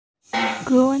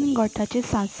Goan gotaचे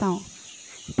Saasav.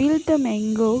 Peel the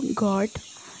mango, got,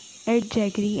 add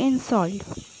jaggery and salt.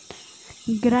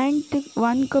 Grind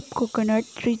 1 cup coconut,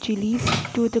 3 chilies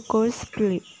to the coarse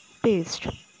paste.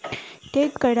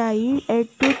 Take kadai, add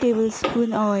 2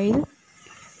 tablespoons oil.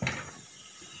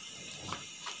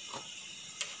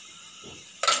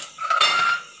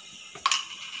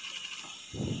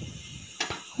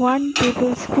 One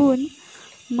tablespoon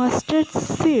mustard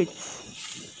seeds.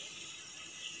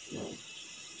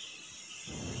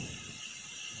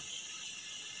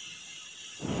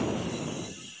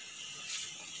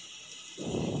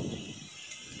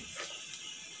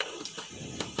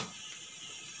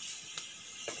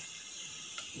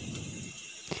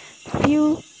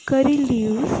 Few curry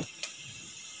leaves.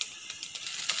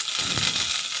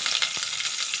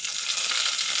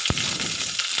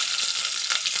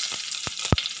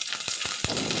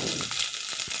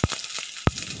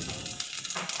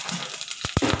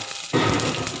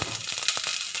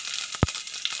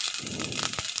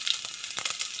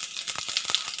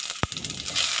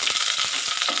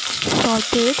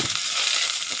 Sauteed.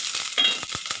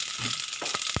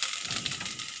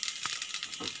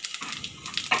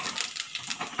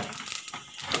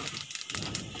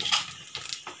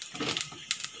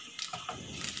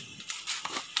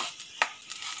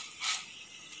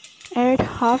 Add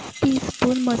half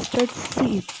teaspoon mustard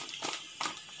seed.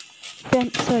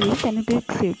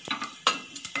 Fenugreek seed.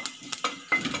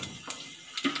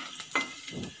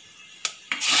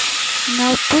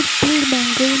 Now put peeled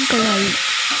mango in kadai.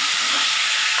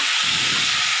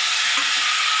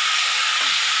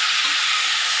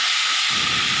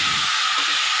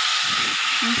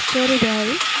 And stir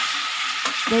well.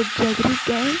 Let jaggery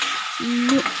can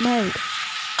melt.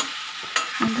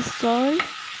 And the salt.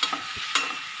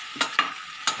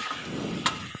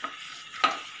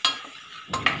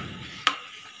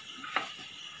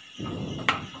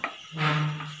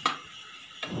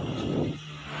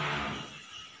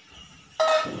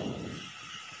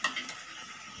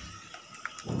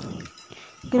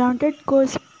 Grounded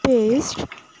coarse paste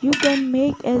you can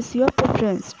make as your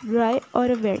preference, dry or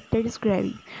wet, that is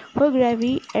gravy. For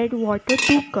gravy, add water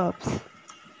 2 cups.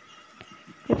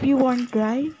 If you want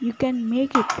dry, you can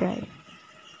make it dry.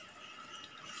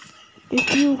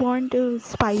 If you want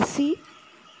spicy,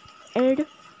 add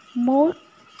more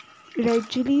red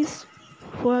chilies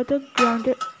for the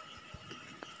grounded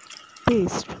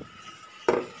paste.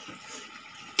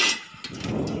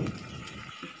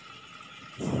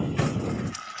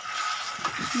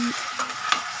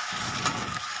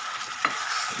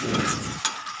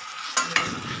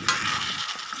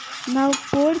 Now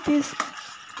pour this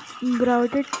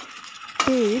grounded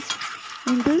paste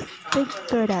into the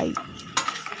kadai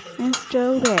and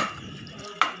stir well.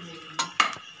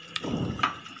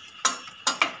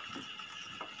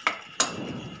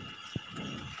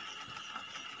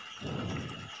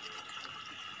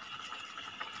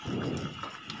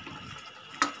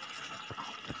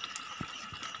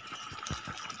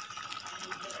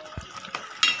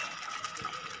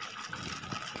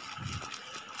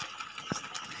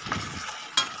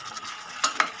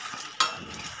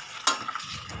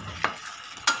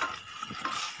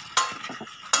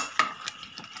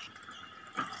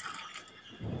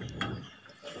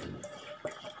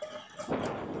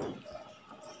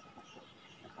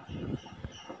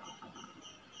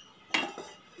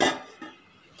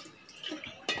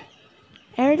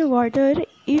 Add water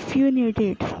if you need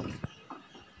it.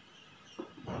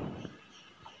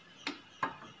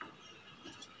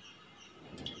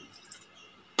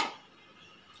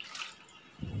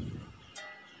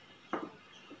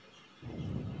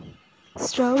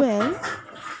 Stir well.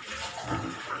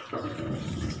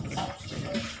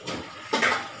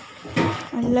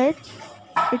 And let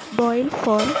it boil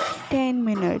for 10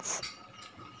 minutes.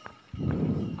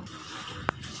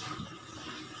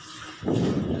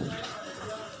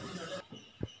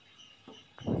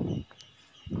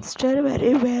 Stir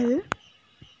very well.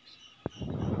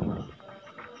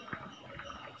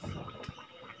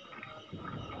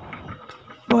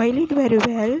 Boil it very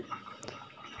well.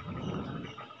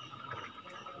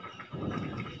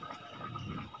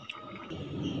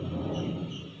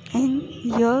 And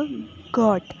here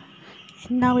got.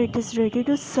 And now it is ready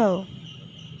to serve.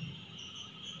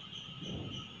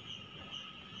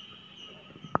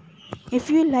 If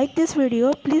you like this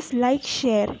video, please like,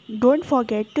 share. Don't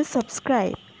forget to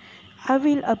subscribe. I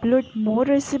will upload more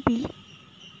recipe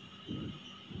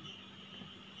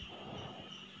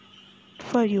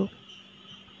for you.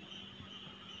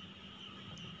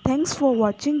 Thanks for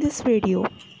watching this video.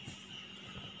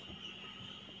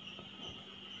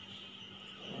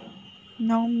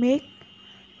 Now make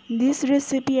this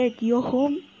recipe at your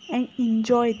home and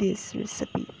enjoy this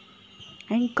recipe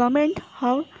and comment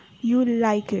how you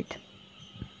like it.